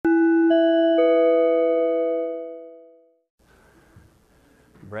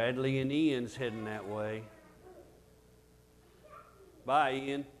Bradley and Ian's heading that way. Bye,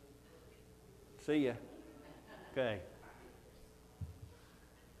 Ian. See ya. Okay.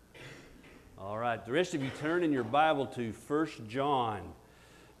 All right. The rest of you turn in your Bible to 1 John.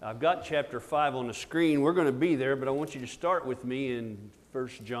 I've got chapter 5 on the screen. We're going to be there, but I want you to start with me in 1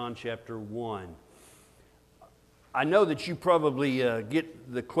 John chapter 1. I know that you probably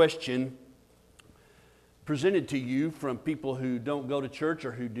get the question presented to you from people who don't go to church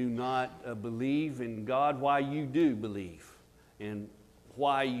or who do not believe in God, why you do believe and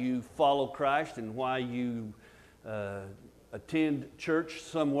why you follow Christ and why you attend church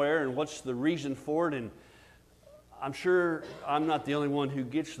somewhere and what's the reason for it. And I'm sure I'm not the only one who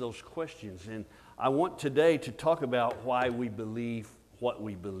gets those questions. And I want today to talk about why we believe what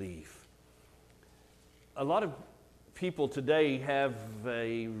we believe. A lot of people today have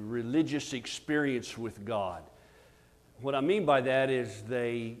a religious experience with God. What I mean by that is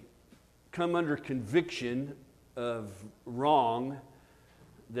they come under conviction of wrong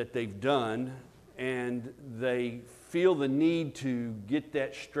that they've done, and they feel the need to get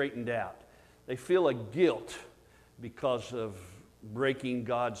that straightened out. They feel a guilt because of breaking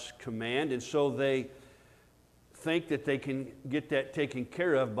God's command, and so they think that they can get that taken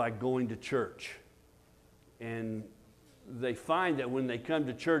care of by going to church. And they find that when they come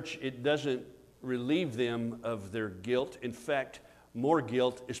to church, it doesn't relieve them of their guilt. In fact, more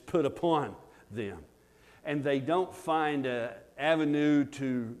guilt is put upon them. And they don't find an avenue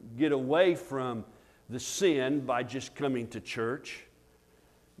to get away from the sin by just coming to church,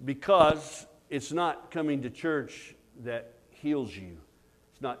 because it's not coming to church that heals you.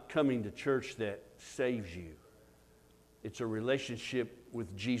 It's not coming to church that saves you. It's a relationship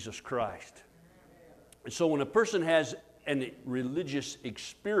with Jesus Christ. And so when a person has a religious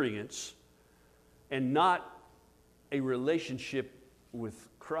experience and not a relationship with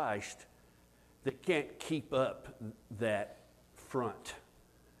Christ, they can't keep up that front.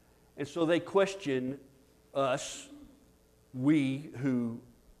 And so they question us, we who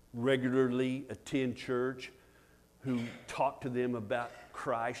regularly attend church, who talk to them about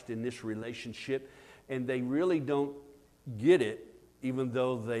Christ in this relationship, and they really don't get it, even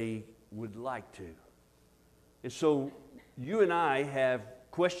though they would like to. And so you and I have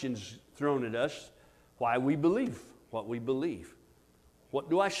questions thrown at us, why we believe what we believe. What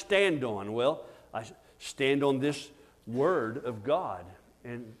do I stand on? Well, I stand on this Word of God.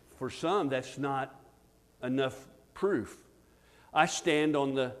 And for some, that's not enough proof. I stand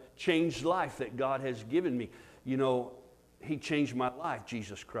on the changed life that God has given me. You know, He changed my life,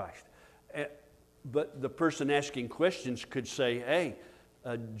 Jesus Christ. But the person asking questions could say, hey,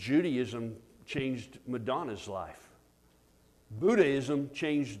 Judaism changed Madonna's life. Buddhism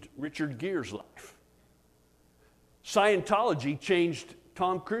changed Richard Gere's life. Scientology changed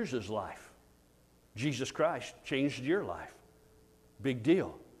Tom Cruise's life. Jesus Christ changed your life. Big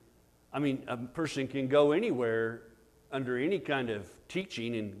deal. I mean, a person can go anywhere under any kind of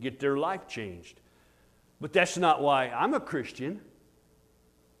teaching and get their life changed. But that's not why I'm a Christian.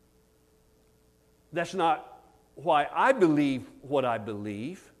 That's not why I believe what I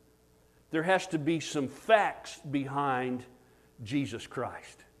believe. There has to be some facts behind Jesus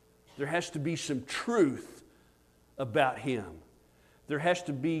Christ. There has to be some truth about Him. There has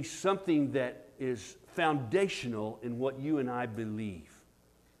to be something that is foundational in what you and I believe.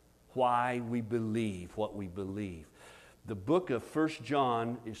 Why we believe what we believe. The book of 1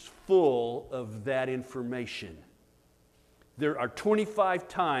 John is full of that information. There are 25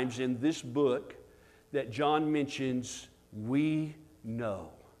 times in this book that John mentions we know,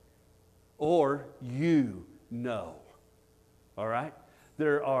 or you know. All right?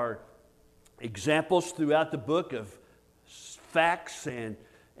 There are examples throughout the book of facts and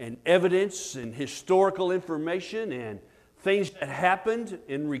evidence and historical information and things that happened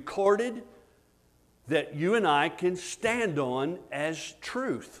and recorded that you and I can stand on as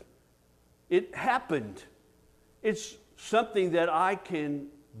truth. It happened. It's something that I can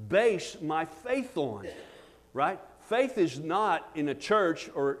base my faith on, right? Faith is not in a church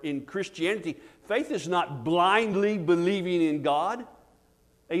or in Christianity. Faith is not blindly believing in God.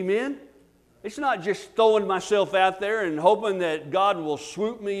 Amen? It's not just throwing myself out there and hoping that God will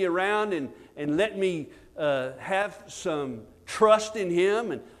swoop me around and let me have some trust in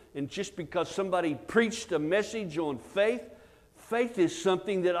Him. And just because somebody preached a message on faith, faith is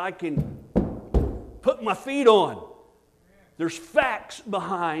something that I can put my feet on. There's facts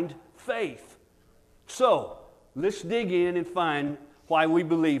behind faith. So, let's dig in and find why we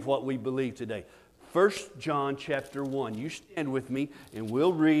believe what we believe today. 1 John chapter 1. You stand with me and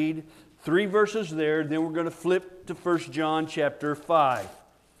we'll read 3 verses there. Then we're going to flip to 1 John chapter 5.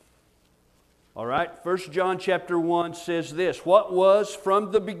 All right, 1 John chapter 1 says this, what was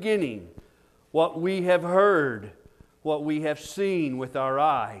from the beginning, what we have heard, what we have seen with our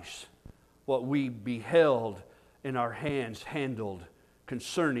eyes, what we beheld and our hands handled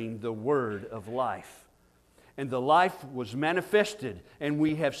concerning the word of life. And the life was manifested, and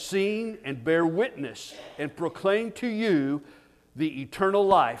we have seen and bear witness and proclaim to you the eternal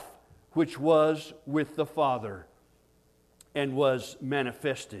life which was with the Father and was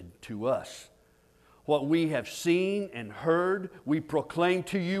manifested to us. What we have seen and heard, we proclaim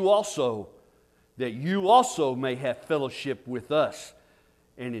to you also, that you also may have fellowship with us.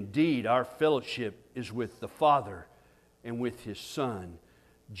 And indeed, our fellowship is with the Father and with His Son,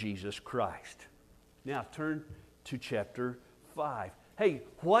 Jesus Christ. Now turn to chapter 5. Hey,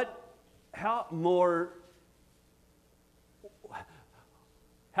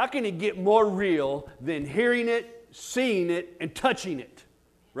 how can it get more real than hearing it, seeing it, and touching it,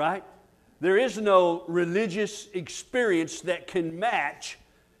 right? There is no religious experience that can match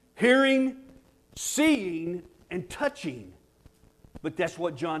hearing, seeing, and touching. But that's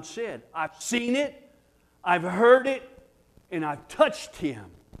what John said. I've seen it, I've heard it, and I've touched Him.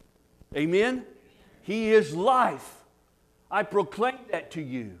 Amen? He is life. I proclaim that to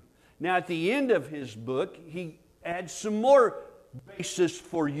you. Now at the end of his book, he adds some more basis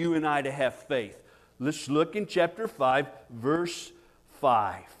for you and I to have faith. Let's look in chapter 5, verse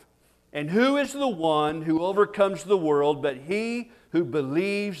 5. And who is the one who overcomes the world but he who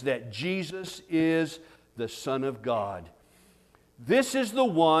believes that Jesus is the Son of God? This is the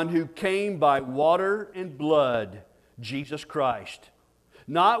one who came by water and blood, Jesus Christ.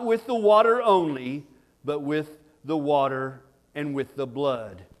 Not with the water only, but with the water and with the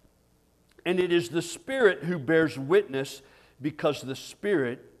blood. And it is the Spirit who bears witness, because the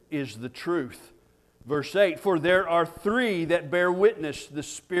Spirit is the truth. Verse 8, for there are three that bear witness, the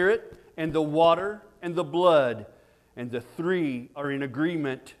Spirit and the water and the blood, and the three are in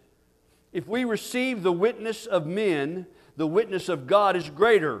agreement. If we receive the witness of men, the witness of God is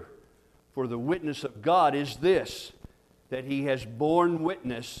greater. For the witness of God is this, that He has borne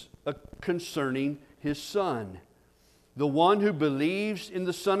witness concerning His Son. The one who believes in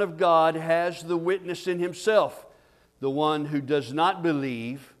the Son of God has the witness in himself. The one who does not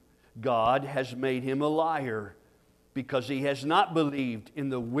believe God has made him a liar, because he has not believed in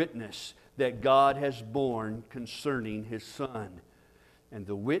the witness that God has borne concerning His Son. And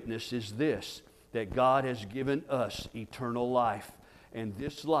the witness is this, that God has given us eternal life, and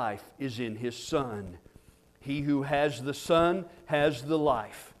this life is in His Son. He who has the Son has the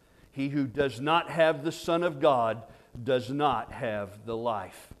life. He who does not have the Son of God does not have the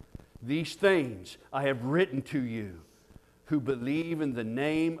life. These things I have written to you who believe in the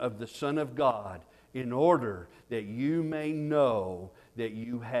name of the Son of God, in order that you may know that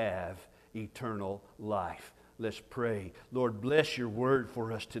you have eternal life. Let's pray. Lord, bless your word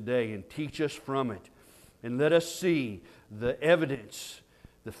for us today and teach us from it. And let us see the evidence,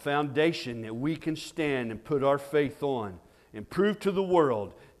 the foundation that we can stand and put our faith on, and prove to the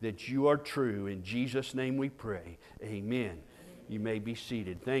world that you are true. In Jesus' name we pray. Amen. You may be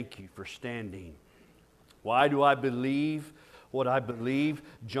seated. Thank you for standing. Why do I believe what I believe?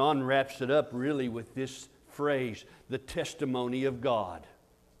 John wraps it up really with this phrase, the testimony of God.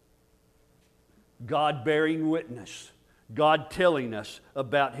 God bearing witness. God telling us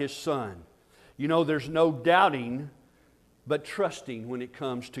about His Son. You know, there's no doubting but trusting when it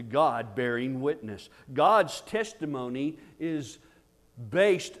comes to God bearing witness. God's testimony is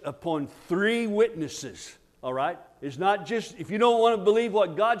based upon three witnesses, all right? It's not just, if you don't want to believe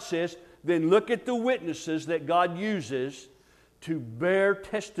what God says, then look at the witnesses that God uses to bear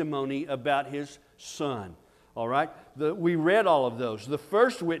testimony about His Son, all right? We read all of those. The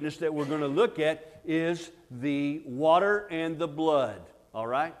first witness that we're going to look at is the water and the blood, all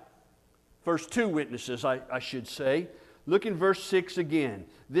right? First two witnesses, I should say. Look in verse 6 again.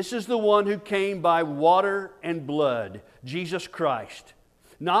 This is the one who came by water and blood, Jesus Christ.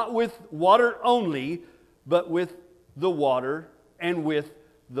 Not with water only, but with the water and with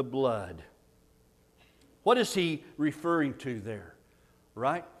the blood. What is he referring to there?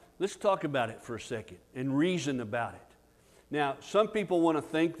 Right? Let's talk about it for a second and reason about it. Now, some people want to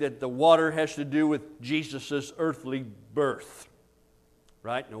think that the water has to do with Jesus' earthly birth.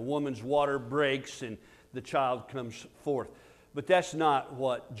 Right? And a woman's water breaks and the child comes forth. But that's not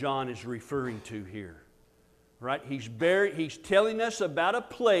what John is referring to here. Right? He's telling us about a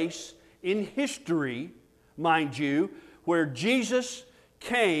place in history, mind you, where Jesus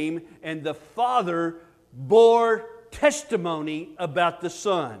came and the Father bore testimony about the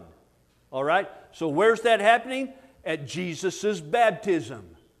Son. All right? So where's that happening? At Jesus'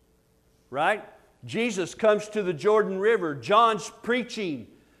 baptism. right? Jesus comes to the Jordan River. John's preaching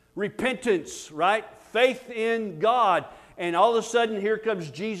repentance, right? Faith in God. And all of a sudden, here comes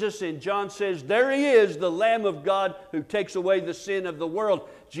Jesus, and John says, there He is, the Lamb of God who takes away the sin of the world.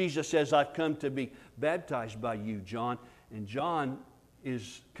 Jesus says, I've come to be baptized by you, John. And John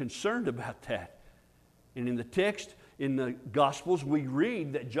is concerned about that. And in the text, in the Gospels, we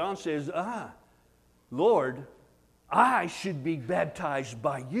read that John says, Lord, I should be baptized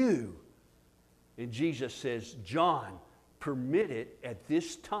by you. And Jesus says, John, permit it at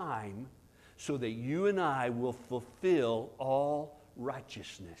this time so that you and I will fulfill all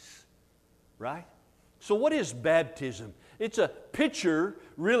righteousness. Right? So what is baptism? It's a picture,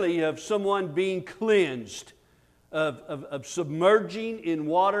 really, of someone being cleansed, of submerging in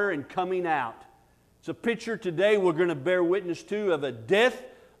water and coming out. It's a picture today we're going to bear witness to of a death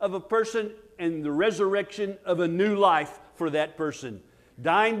of a person and the resurrection of a new life for that person.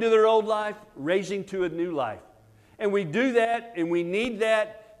 Dying to their old life, raising to a new life. And we do that and we need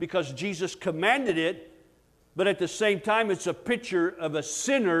that because Jesus commanded it, but at the same time it's a picture of a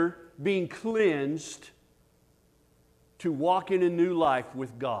sinner being cleansed to walk in a new life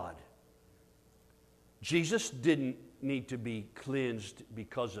with God. Jesus didn't need to be cleansed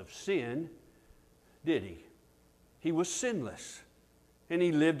because of sin, did He? He was sinless, and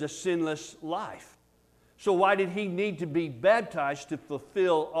He lived a sinless life. So why did He need to be baptized to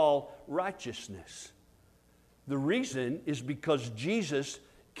fulfill all righteousness? The reason is because Jesus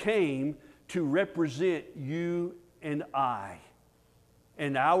came to represent you and I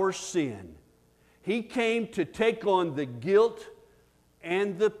and our sin. He came to take on the guilt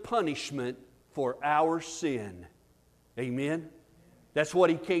and the punishment for our sin. Amen? That's what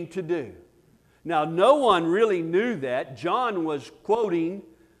He came to do. Now, no one really knew that. John was quoting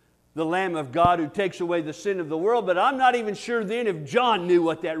the Lamb of God who takes away the sin of the world, but I'm not even sure then if John knew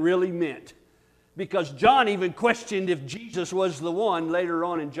what that really meant, because John even questioned if Jesus was the one later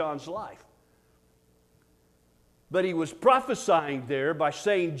on in John's life. But he was prophesying there by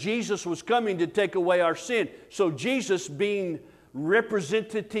saying Jesus was coming to take away our sin. So Jesus, being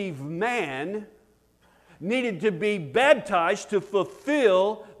representative man, needed to be baptized to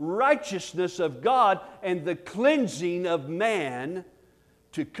fulfill righteousness of God and the cleansing of man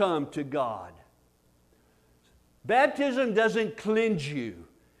to come to God. Baptism doesn't cleanse you.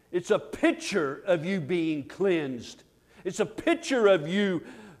 It's a picture of you being cleansed. It's a picture of you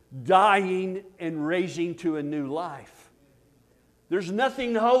dying and raising to a new life. There's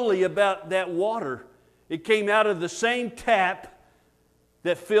nothing holy about that water. It came out of the same tap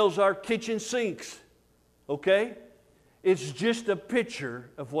that fills our kitchen sinks. Okay? It's just a picture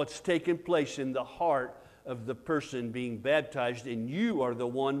of what's taking place in the heart of the person being baptized, and you are the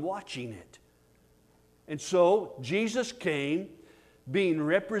one watching it. And so Jesus came, being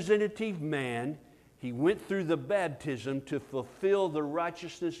representative man. He went through the baptism to fulfill the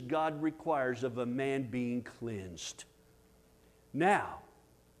righteousness God requires of a man being cleansed. Now,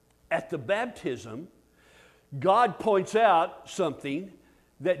 at the baptism, God points out something,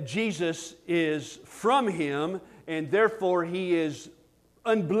 that Jesus is from Him, and therefore He is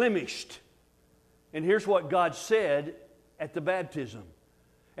unblemished. And here's what God said at the baptism.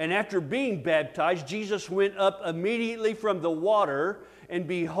 And after being baptized, Jesus went up immediately from the water, and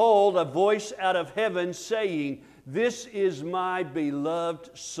behold, a voice out of heaven saying, "This is my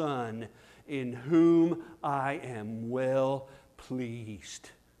beloved Son, in whom I am well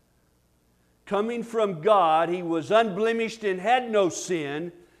pleased." Coming from God, He was unblemished and had no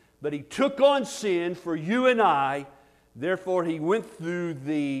sin, but He took on sin for you and I. Therefore, He went through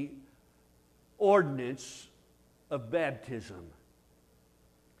the ordinance of baptism.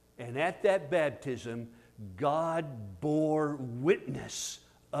 And at that baptism, God bore witness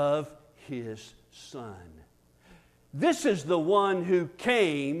of His Son. This is the one who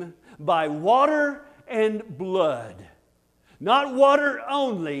came by water and blood. Not water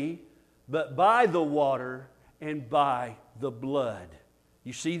only, but by the water and by the blood.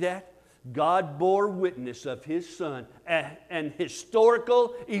 You see that? God bore witness of His Son, an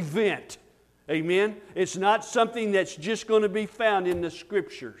historical event. Amen? It's not something that's just going to be found in the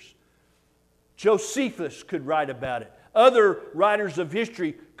Scriptures. Josephus could write about it. Other writers of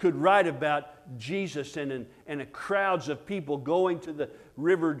history could write about Jesus and crowds of people going to the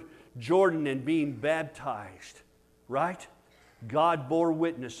river Jordan and being baptized. Right? God bore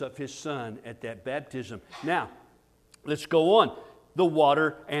witness of His Son at that baptism. Now, let's go on. The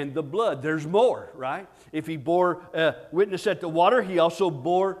water and the blood. There's more, right? If He bore witness at the water, He also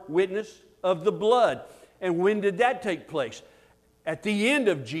bore witness of the blood. And when did that take place? At the end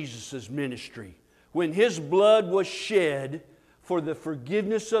of Jesus' ministry, when His blood was shed for the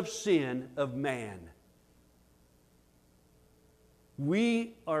forgiveness of sin of man.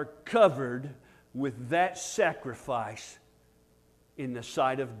 We are covered with that sacrifice in the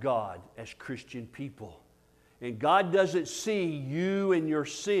sight of God as Christian people. And God doesn't see you and your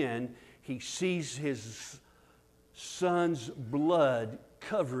sin. He sees His Son's blood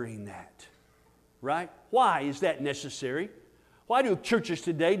covering that. Right? Why is that necessary? Why do churches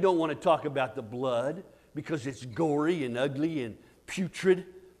today don't want to talk about the blood? Because it's gory and ugly and putrid.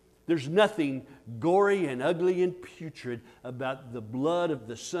 There's nothing gory and ugly and putrid about the blood of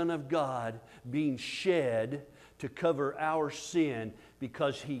the Son of God being shed to cover our sin,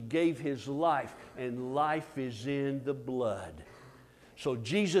 because He gave His life, and life is in the blood. So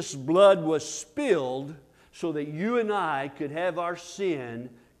Jesus' blood was spilled so that you and I could have our sin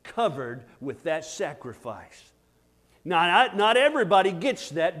covered with that sacrifice. Now, not everybody gets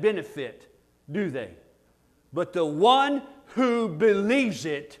that benefit, do they? But the one who believes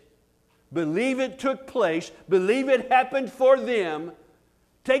it, believe it took place, believe it happened for them,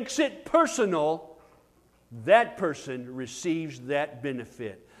 takes it personal, that person receives that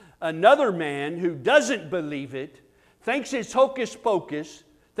benefit. Another man who doesn't believe it, thinks it's hocus pocus,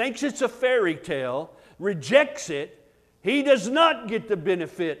 thinks it's a fairy tale, rejects it, he does not get the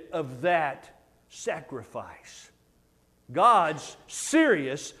benefit of that sacrifice. God's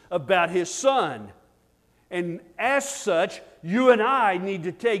serious about His Son. And as such, you and I need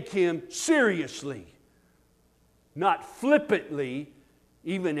to take Him seriously, not flippantly,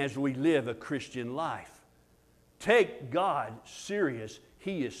 even as we live a Christian life. Take God serious.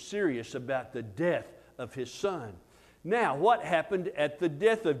 He is serious about the death of His Son. Now, what happened at the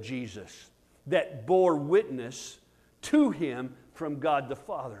death of Jesus that bore witness to Him from God the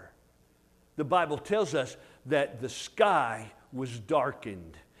Father? The Bible tells us that the sky was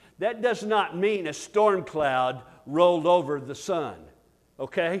darkened. That does not mean a storm cloud rolled over the sun,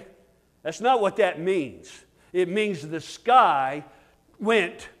 okay? That's not what that means. It means the sky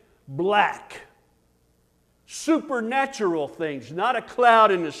went black. Supernatural things, not a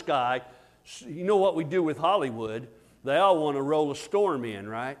cloud in the sky. You know what we do with Hollywood? They all want to roll a storm in,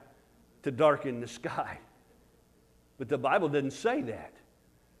 right? To darken the sky. But the Bible doesn't say that.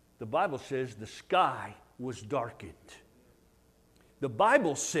 The Bible says the sky was darkened. The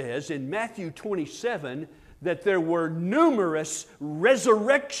Bible says in Matthew 27 that there were numerous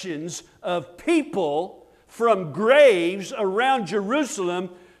resurrections of people from graves around Jerusalem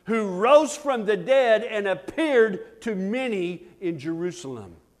who rose from the dead and appeared to many in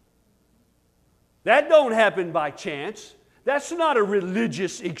Jerusalem. That don't happen by chance. That's not a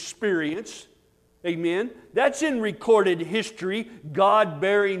religious experience. Amen. That's in recorded history, God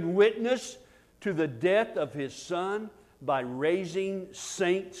bearing witness to the death of His Son by raising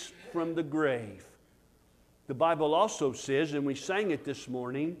saints from the grave. The Bible also says, and we sang it this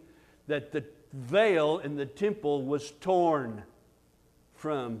morning, that the veil in the temple was torn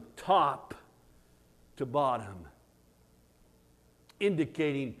from top to bottom,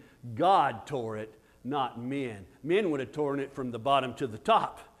 indicating God tore it, not men. Men would have torn it from the bottom to the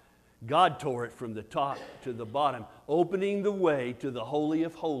top. God tore it from the top to the bottom, opening the way to the Holy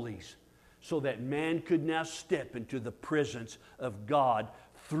of Holies so that man could now step into the presence of God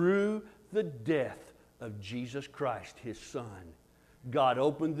through the death of Jesus Christ, His Son. God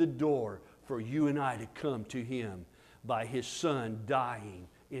opened the door for you and I to come to Him by His Son dying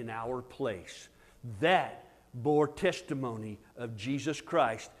in our place. That bore testimony of Jesus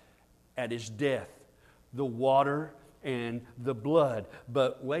Christ at His death, the water and the blood.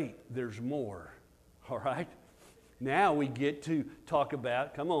 But wait, there's more. All right? Now we get to talk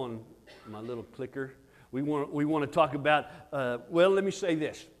about, come on, my little clicker. We want to talk about, well, let me say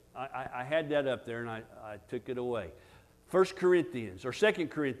this. I had that up there and I took it away. 1 Corinthians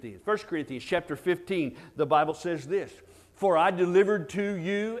chapter 15, the Bible says this: "For I delivered to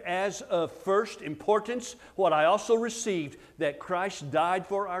you as of first importance what I also received, that Christ died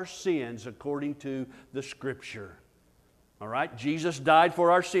for our sins according to the Scripture." All right? Jesus died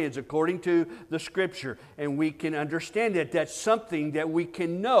for our sins according to the Scripture. And we can understand that. That's something that we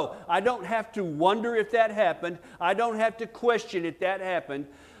can know. I don't have to wonder if that happened. I don't have to question if that happened.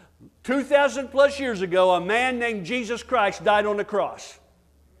 2,000 plus years ago, a man named Jesus Christ died on the cross.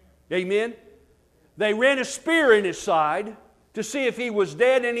 Amen? They ran a spear in His side to see if He was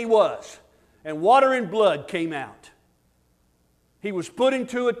dead, and He was. And water and blood came out. He was put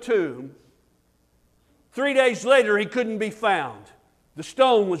into a tomb. 3 days later, He couldn't be found. The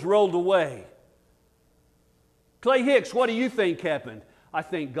stone was rolled away. Clay Hicks, what do you think happened? I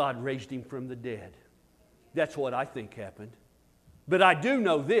think God raised Him from the dead. That's what I think happened. But I do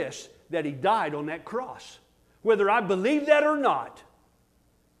know this, that He died on that cross. Whether I believe that or not,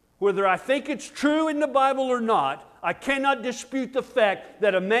 whether I think it's true in the Bible or not, I cannot dispute the fact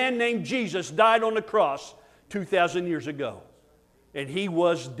that a man named Jesus died on the cross 2,000 years ago. And He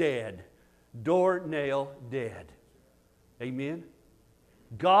was dead. Door nail dead. Amen?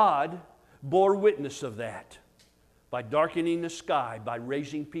 God bore witness of that by darkening the sky, by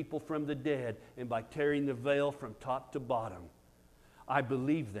raising people from the dead, and by tearing the veil from top to bottom. I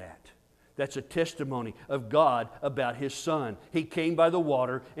believe that. That's a testimony of God about His Son. He came by the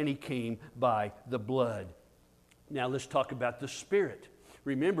water and He came by the blood. Now let's talk about the Spirit.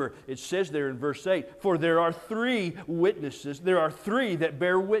 Remember, it says there in verse 8, for there are three witnesses. There are three that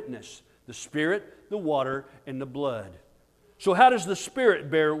bear witness. The Spirit, the water, and the blood. So how does the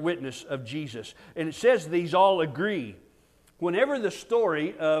Spirit bear witness of Jesus? And it says these all agree. Whenever the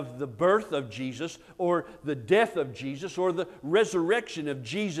story of the birth of Jesus or the death of Jesus or the resurrection of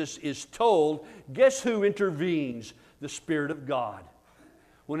Jesus is told, guess who intervenes? The Spirit of God.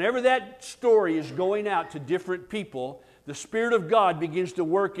 Whenever that story is going out to different people, the Spirit of God begins to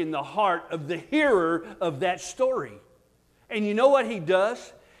work in the heart of the hearer of that story. And you know what He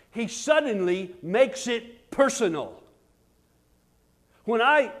does? He suddenly makes it personal. When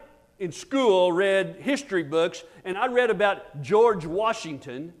I, in school, read history books, and I read about George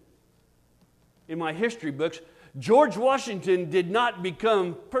Washington in my history books, George Washington did not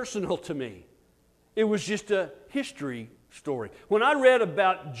become personal to me. It was just a history story. When I read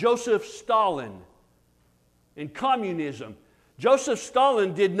about Joseph Stalin and communism, Joseph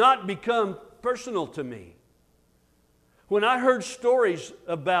Stalin did not become personal to me. When I heard stories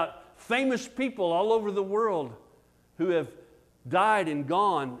about famous people all over the world who have died and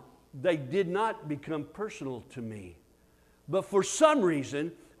gone, they did not become personal to me. But for some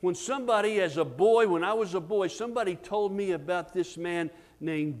reason, when somebody as a boy, when I was a boy, somebody told me about this man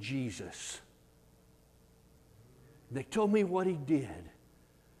named Jesus. They told me what He did,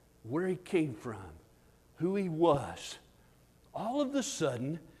 where He came from, who He was. All of a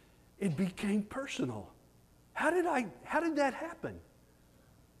sudden, it became personal. How did that happen?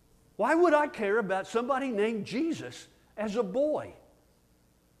 Why would I care about somebody named Jesus as a boy,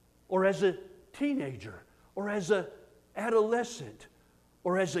 or as a teenager, or as an adolescent,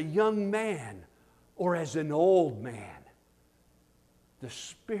 or as a young man, or as an old man? The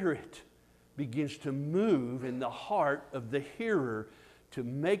Spirit begins to move in the heart of the hearer to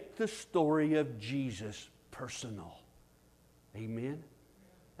make the story of Jesus personal. Amen?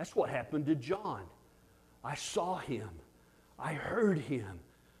 That's what happened to John. I saw Him. I heard Him.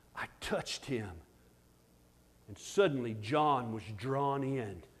 I touched Him. And suddenly John was drawn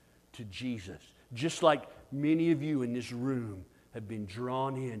in to Jesus. Just like many of you in this room have been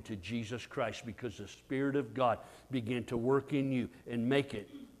drawn in to Jesus Christ because the Spirit of God began to work in you and make it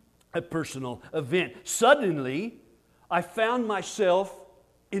a personal event. Suddenly, I found myself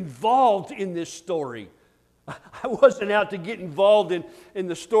involved in this story. I wasn't out to get involved in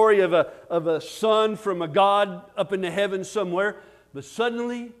the story of a son from a God up in the heavens somewhere, but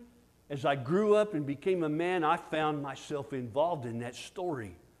suddenly, as I grew up and became a man, I found myself involved in that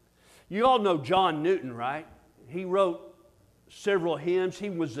story. You all know John Newton, right? He wrote several hymns. He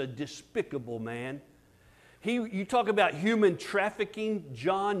was a despicable man. You talk about human trafficking,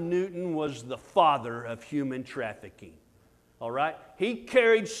 John Newton was the father of human trafficking. All right? He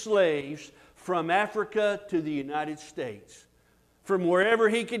carried slaves from Africa to the United States. From wherever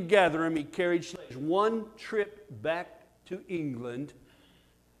he could gather them, he carried slaves. One trip back to England,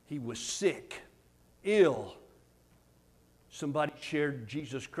 he was sick, ill. Somebody shared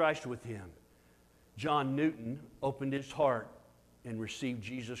Jesus Christ with him. John Newton opened his heart and received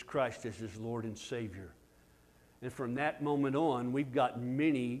Jesus Christ as his Lord and Savior. And from that moment on, we've got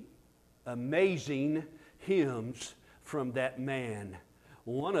many amazing hymns from that man.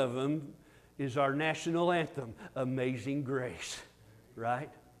 One of them is our national anthem, Amazing Grace, right?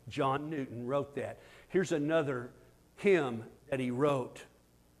 John Newton wrote that. Here's another hymn that he wrote.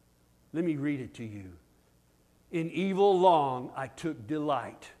 Let me read it to you. In evil long I took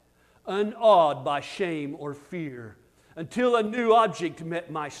delight, unawed by shame or fear, until a new object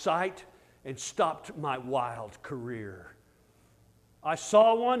met my sight and stopped my wild career. I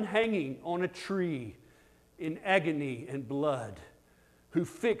saw one hanging on a tree in agony and blood, who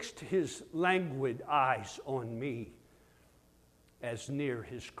fixed his languid eyes on me as near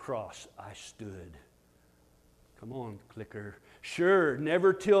his cross I stood. Come on, clicker. Sure,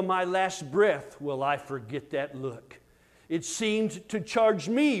 never till my last breath will I forget that look. It seemed to charge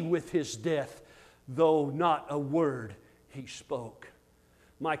me with his death, though not a word he spoke.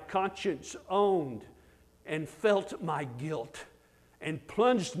 My conscience owned and felt my guilt and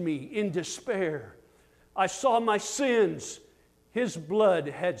plunged me in despair. I saw my sins His blood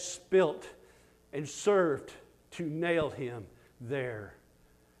had spilt and served to nail Him there.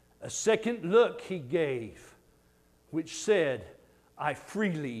 A second look He gave, which said, I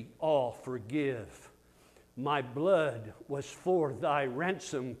freely all forgive. My blood was for thy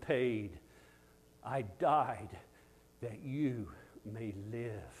ransom paid. I died that you may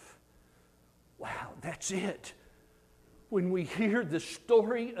live. Wow, that's it. When we hear the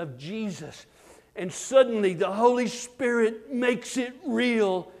story of Jesus, and suddenly the Holy Spirit makes it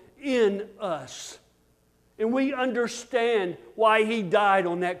real in us. And we understand why He died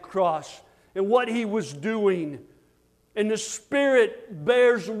on that cross and what He was doing. And the Spirit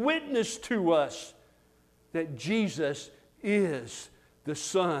bears witness to us that Jesus is the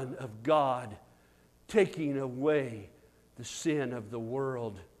Son of God, taking away the sin of the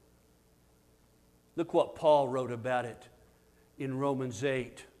world. Look what Paul wrote about it in Romans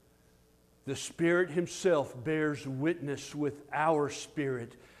 8. The Spirit Himself bears witness with our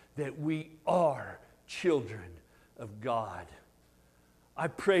spirit that we are children of God. I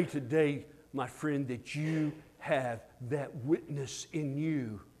pray today, my friend, that you have that witness in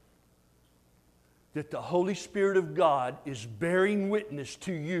you. That the Holy Spirit of God is bearing witness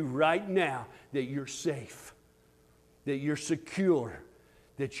to you right now that you're safe, that you're secure,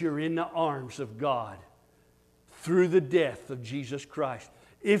 that you're in the arms of God through the death of Jesus Christ.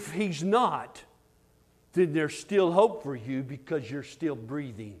 If He's not, then there's still hope for you because you're still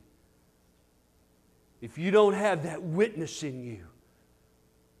breathing. If you don't have that witness in you,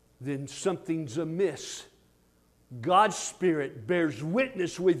 then something's amiss. God's Spirit bears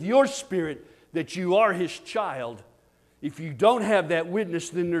witness with your spirit that you are His child. If you don't have that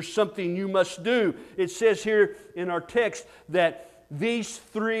witness, then there's something you must do. It says here in our text that these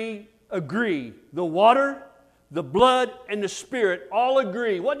three agree. The water, the blood, and the Spirit all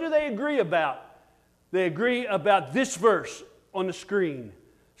agree. What do they agree about? They agree about this verse on the screen.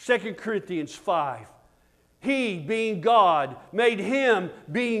 2 Corinthians 5. He, being God, made Him,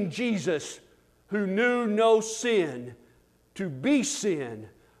 being Jesus, who knew no sin, to be sin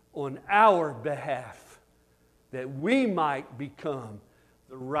on our behalf, that we might become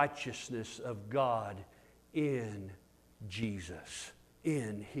the righteousness of God in Jesus,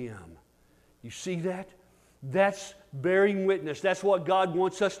 in Him. You see that? That's bearing witness. That's what God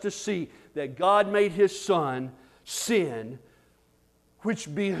wants us to see, that God made His Son sin,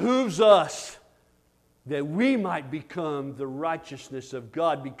 which behooves us that we might become the righteousness of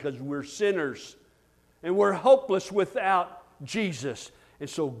God because we're sinners and we're hopeless without Jesus. And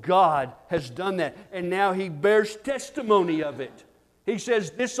so God has done that. And now He bears testimony of it. He says,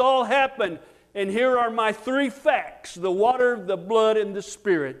 this all happened, and here are my three facts: the water, the blood, and the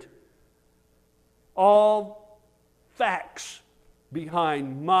Spirit. All facts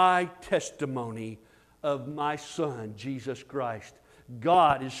behind my testimony of my Son, Jesus Christ.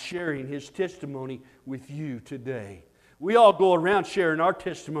 God is sharing His testimony with you today. We all go around sharing our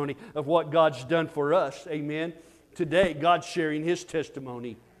testimony of what God's done for us. Amen. Today, God's sharing His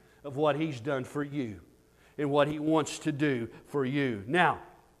testimony of what He's done for you and what He wants to do for you. Now,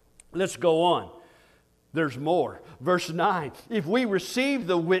 let's go on. There's more. Verse 9. If we receive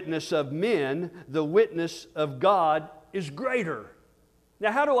the witness of men, the witness of God is greater.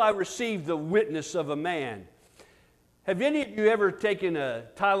 Now, how do I receive the witness of a man? Have any of you ever taken a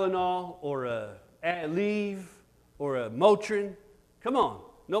Tylenol or a Aleve or a Motrin? Come on.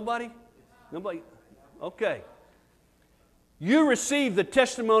 Nobody? Nobody? Okay. You receive the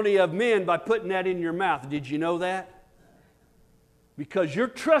testimony of men by putting that in your mouth. Did you know that? Because you're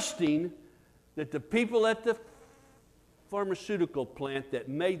trusting that the people at the pharmaceutical plant that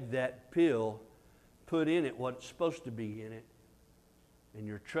made that pill put in it what's supposed to be in it. And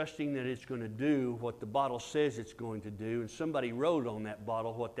you're trusting that it's going to do what the bottle says it's going to do, and somebody wrote on that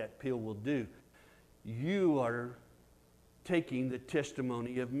bottle what that pill will do. You are taking the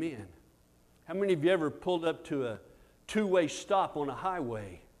testimony of men. How many of you ever pulled up to a two-way stop on a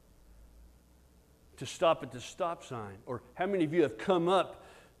highway to stop at the stop sign? Or how many of you have come up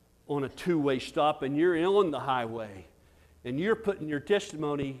on a two-way stop and you're on the highway and you're putting your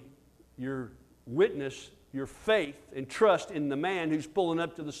testimony, your witness, your faith and trust in the man who's pulling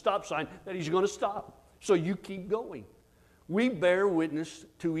up to the stop sign that he's going to stop. So you keep going. We bear witness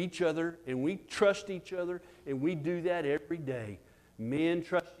to each other and we trust each other, and we do that every day. Men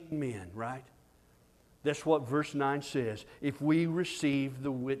trusting men, right? That's what verse 9 says. If we receive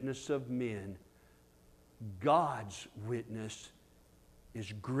the witness of men, God's witness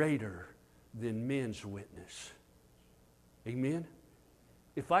is greater than men's witness. Amen?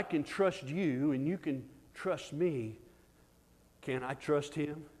 If I can trust you and you can trust me, can I trust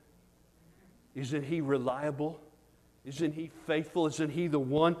Him? Isn't He reliable? Isn't He faithful? Isn't He the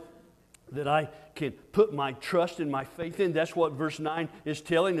one that I can put my trust and my faith in? That's what verse 9 is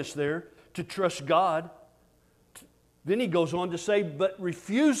telling us there, to trust God. Then he goes on to say, but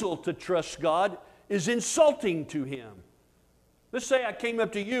refusal to trust God is insulting to Him. Let's say I came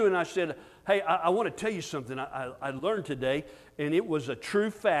up to you and I said, hey, I want to tell you something I learned today, and it was a true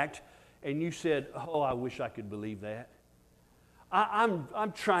fact, and you said, oh, I wish I could believe that.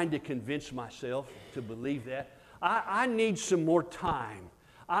 I'm trying to convince myself to believe that. I need some more time.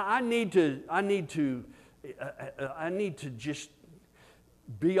 I need to just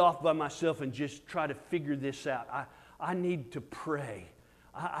be off by myself and just try to figure this out. I need to pray.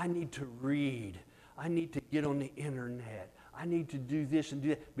 I need to read. I need to get on the internet. I need to do this and do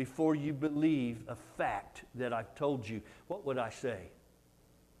that before you believe a fact that I've told you. What would I say?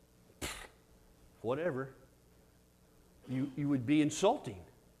 Whatever. You would be insulting,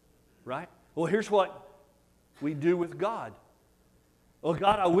 right? Well, here's what we do with God. Oh,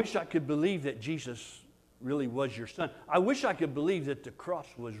 God, I wish I could believe that Jesus really was your Son. I wish I could believe that the cross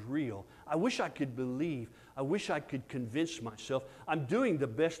was real. I wish I could believe. I wish I could convince myself. I'm doing the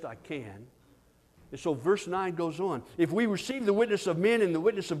best I can. And so verse 9 goes on. If we receive the witness of men and the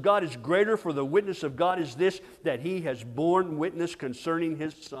witness of God is greater, for the witness of God is this, that He has borne witness concerning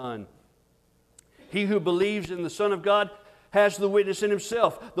His Son. He who believes in the Son of God has the witness in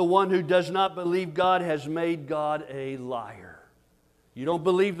himself. The one who does not believe God has made God a liar. You don't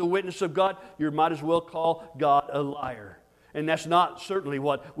believe the witness of God, you might as well call God a liar. And that's not certainly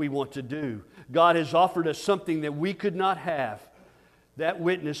what we want to do. God has offered us something that we could not have. That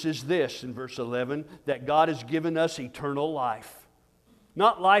witness is this, in verse 11, that God has given us eternal life.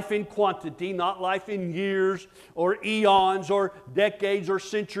 Not life in quantity, not life in years or eons or decades or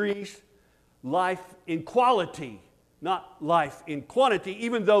centuries. Life in quality, not life in quantity,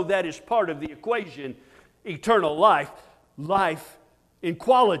 even though that is part of the equation. Eternal life, life in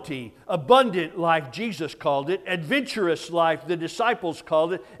quality, abundant life, Jesus called it, adventurous life, the disciples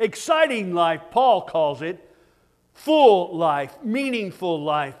called it, exciting life, Paul calls it, full life, meaningful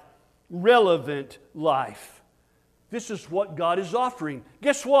life, relevant life. This is what God is offering.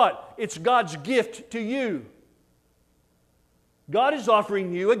 Guess what? It's God's gift to you. God is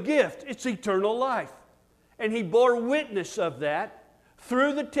offering you a gift. It's eternal life. And He bore witness of that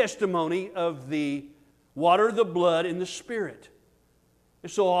through the testimony of the water, the blood, and the Spirit.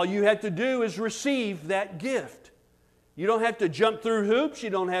 And so all you have to do is receive that gift. You don't have to jump through hoops.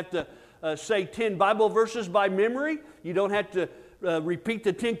 You don't have to say 10 Bible verses by memory. You don't have to repeat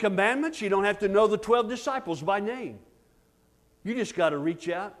the 10 Commandments. You don't have to know the 12 disciples by name. You just got to reach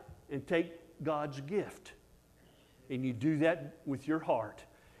out and take God's gift. And you do that with your heart.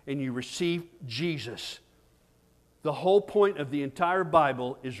 And you receive Jesus. The whole point of the entire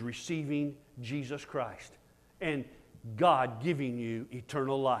Bible is receiving Jesus Christ. And God giving you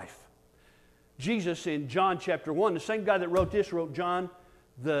eternal life. Jesus in John chapter 1, the same guy that wrote this, wrote John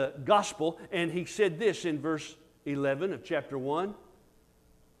the Gospel. And he said this in verse 11 of chapter 1.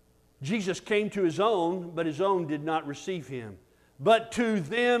 Jesus came to His own, but His own did not receive Him. But to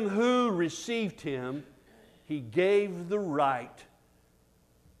them who received Him, He gave the right,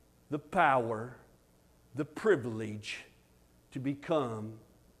 the power, the privilege to become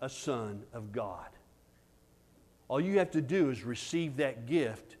a son of God. All you have to do is receive that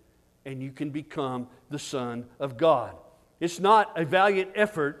gift and you can become the son of God. It's not a valiant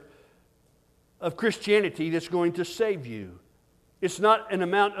effort of Christianity that's going to save you. It's not an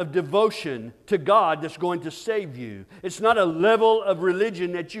amount of devotion to God that's going to save you. It's not a level of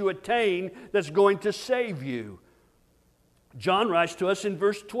religion that you attain that's going to save you. John writes to us in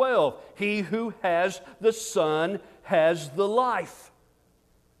verse 12, He who has the Son has the life.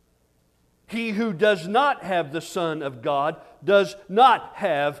 He who does not have the Son of God does not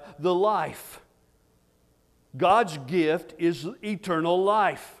have the life. God's gift is eternal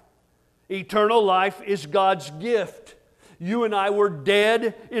life. Eternal life is God's gift. You and I were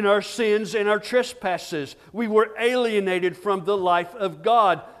dead in our sins and our trespasses. We were alienated from the life of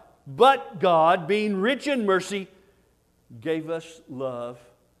God. But God, being rich in mercy, gave us love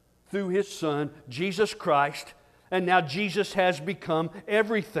through His Son, Jesus Christ. And now Jesus has become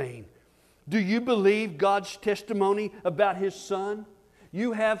everything. Do you believe God's testimony about His Son?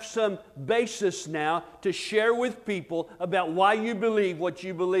 You have some basis now to share with people about why you believe what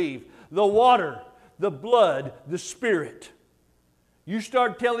you believe. The water, the blood, the Spirit. You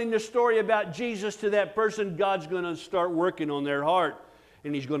start telling the story about Jesus to that person, God's going to start working on their heart,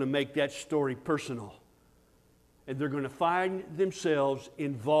 and He's going to make that story personal. And they're going to find themselves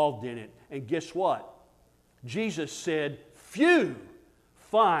involved in it. And guess what? Jesus said, few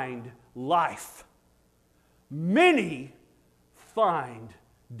find life. Many find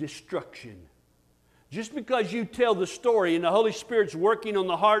destruction. Just because you tell the story and the Holy Spirit's working on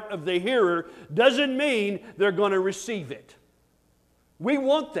the heart of the hearer doesn't mean they're going to receive it. We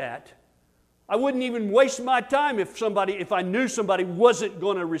want that. I wouldn't even waste my time if I knew somebody wasn't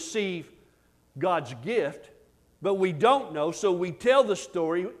going to receive God's gift. But we don't know, so we tell the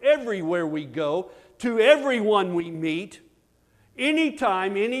story everywhere we go, to everyone we meet.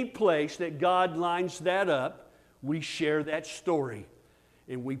 Anytime, any place that God lines that up, we share that story.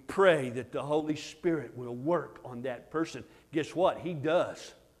 And we pray that the Holy Spirit will work on that person. Guess what? He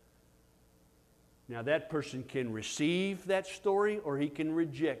does. Now that person can receive that story or he can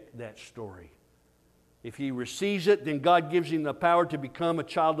reject that story. If he receives it, then God gives him the power to become a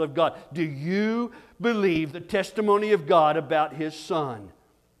child of God. Do you believe the testimony of God about His Son?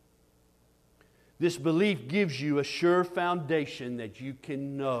 This belief gives you a sure foundation that you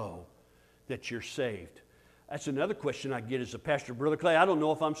can know that you're saved. That's another question I get as a pastor. Brother Clay, I don't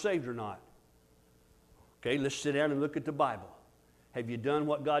know if I'm saved or not. Okay, let's sit down and look at the Bible. Have you done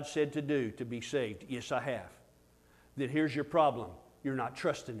what God said to do to be saved? Yes, I have. Then here's your problem. You're not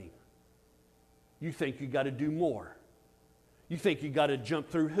trusting Him. You think you got to do more. You think you got to jump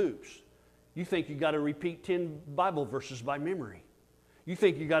through hoops. You think you got to repeat 10 Bible verses by memory. You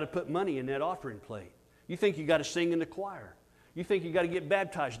think you got to put money in that offering plate. You think you got to sing in the choir. You think you got to get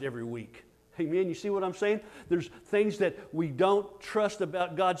baptized every week. Amen. You see what I'm saying? There's things that we don't trust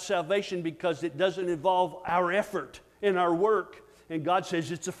about God's salvation because it doesn't involve our effort and our work. And God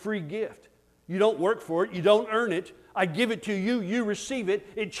says it's a free gift. You don't work for it. You don't earn it. I give it to you. You receive it.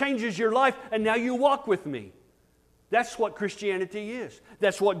 It changes your life. And now you walk with me. That's what Christianity is.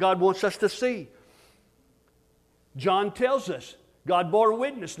 That's what God wants us to see. John tells us, God bore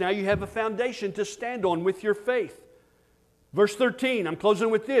witness. Now you have a foundation to stand on with your faith. Verse 13, I'm closing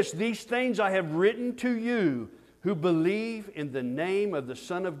with this. These things I have written to you who believe in the name of the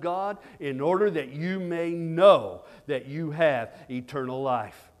Son of God, in order that you may know that you have eternal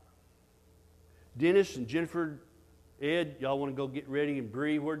life. Dennis and Jennifer, Ed, y'all want to go get ready, and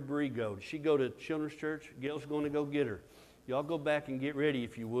Bree, where'd Bree go? Did she go to Children's Church? Gail's going to go get her. Y'all go back and get ready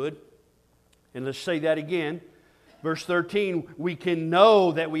if you would. And let's say that again. Verse 13, we can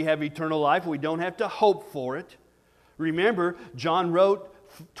know that we have eternal life. We don't have to hope for it. Remember, John wrote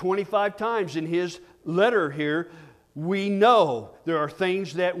 25 times in his letter here, we know. There are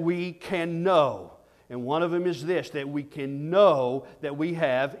things that we can know. And one of them is this, that we can know that we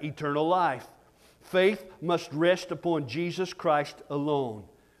have eternal life. Faith must rest upon Jesus Christ alone.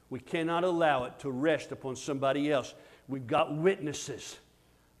 We cannot allow it to rest upon somebody else. We've got witnesses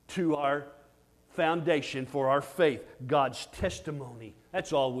to our foundation for our faith, God's testimony.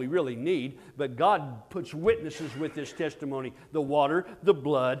 That's all we really need. But God puts witnesses with His testimony, the water, the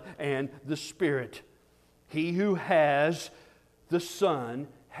blood, and the Spirit. He who has the Son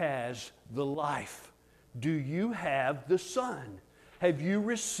has the life. Do you have the Son? Have you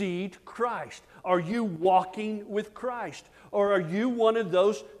received Christ? Are you walking with Christ? Or are you one of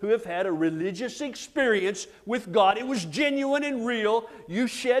those who have had a religious experience with God? It was genuine and real. You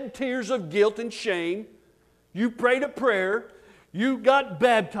shed tears of guilt and shame. You prayed a prayer. You got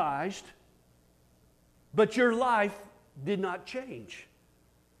baptized. But your life did not change.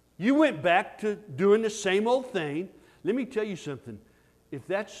 You went back to doing the same old thing. Let me tell you something. If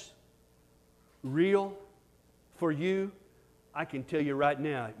that's real for you, I can tell you right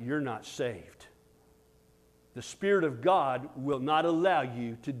now, you're not saved. The Spirit of God will not allow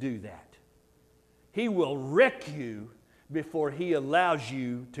you to do that. He will wreck you before He allows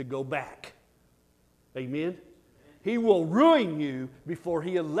you to go back. Amen? He will ruin you before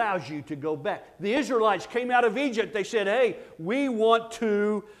He allows you to go back. The Israelites came out of Egypt. They said, hey, we want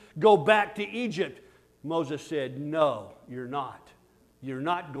to go back to Egypt. Moses said, no, you're not. You're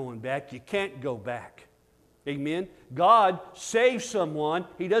not going back. You can't go back. Amen? God saves someone.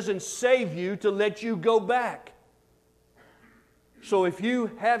 He doesn't save you to let you go back. So if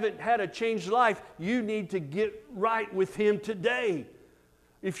you haven't had a changed life, you need to get right with Him today.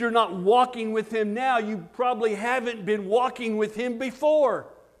 If you're not walking with Him now, you probably haven't been walking with Him before.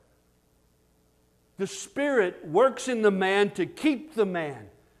 The Spirit works in the man to keep the man,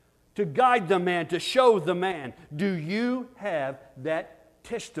 to guide the man, to show the man. Do you have that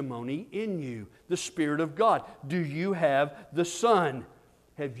testimony in you, the Spirit of God? Do you have the Son?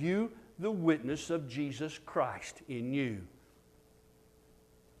 Have you the witness of Jesus Christ in you?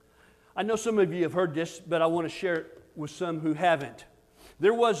 I know some of you have heard this, but I want to share it with some who haven't.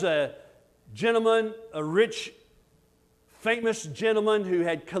 There was a gentleman, a rich, famous gentleman who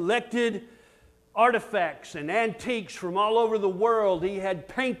had collected artifacts and antiques from all over the world. He had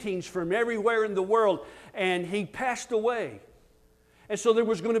paintings from everywhere in the world, and he passed away. And so there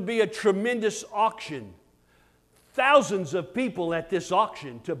was going to be a tremendous auction. Thousands of people at this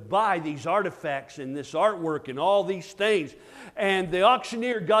auction to buy these artifacts and this artwork and all these things. And the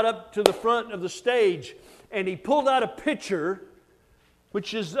auctioneer got up to the front of the stage, and he pulled out a picture,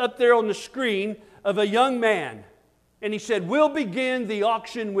 which is up there on the screen, of a young man. And he said, "We'll begin the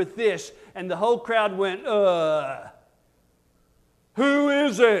auction with this." And the whole crowd went, Who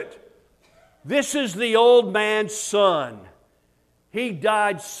is it? This is the old man's son. He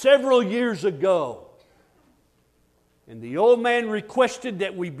died several years ago. And the old man requested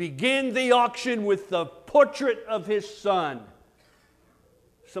that we begin the auction with the portrait of his son.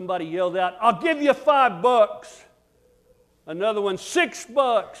 Somebody yelled out, "I'll give you $5. Another one,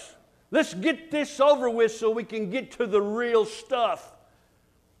 $6. Let's get this over with so we can get to the real stuff."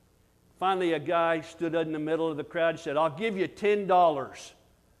 Finally, a guy stood in the middle of the crowd and said, "I'll give you $10.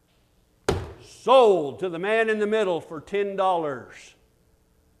 Sold to the man in the middle for $10.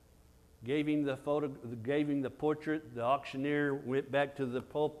 Gave him the portrait. The auctioneer went back to the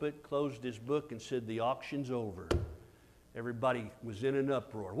pulpit, closed his book, and said, "The auction's over." Everybody was in an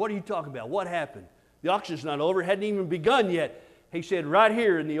uproar. "What are you talking about? What happened?" "The auction's not over. It hadn't even begun yet." He said, "Right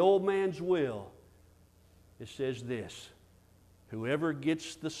here in the old man's will, it says this: whoever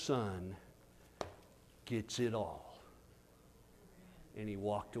gets the Son gets it all." And he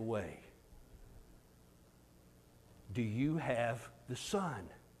walked away. Do you have the Son?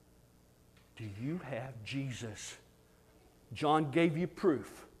 Do you have Jesus? John gave you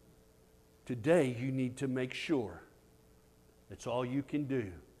proof. Today you need to make sure. That's all you can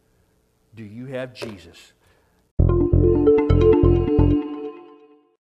do. Do you have Jesus?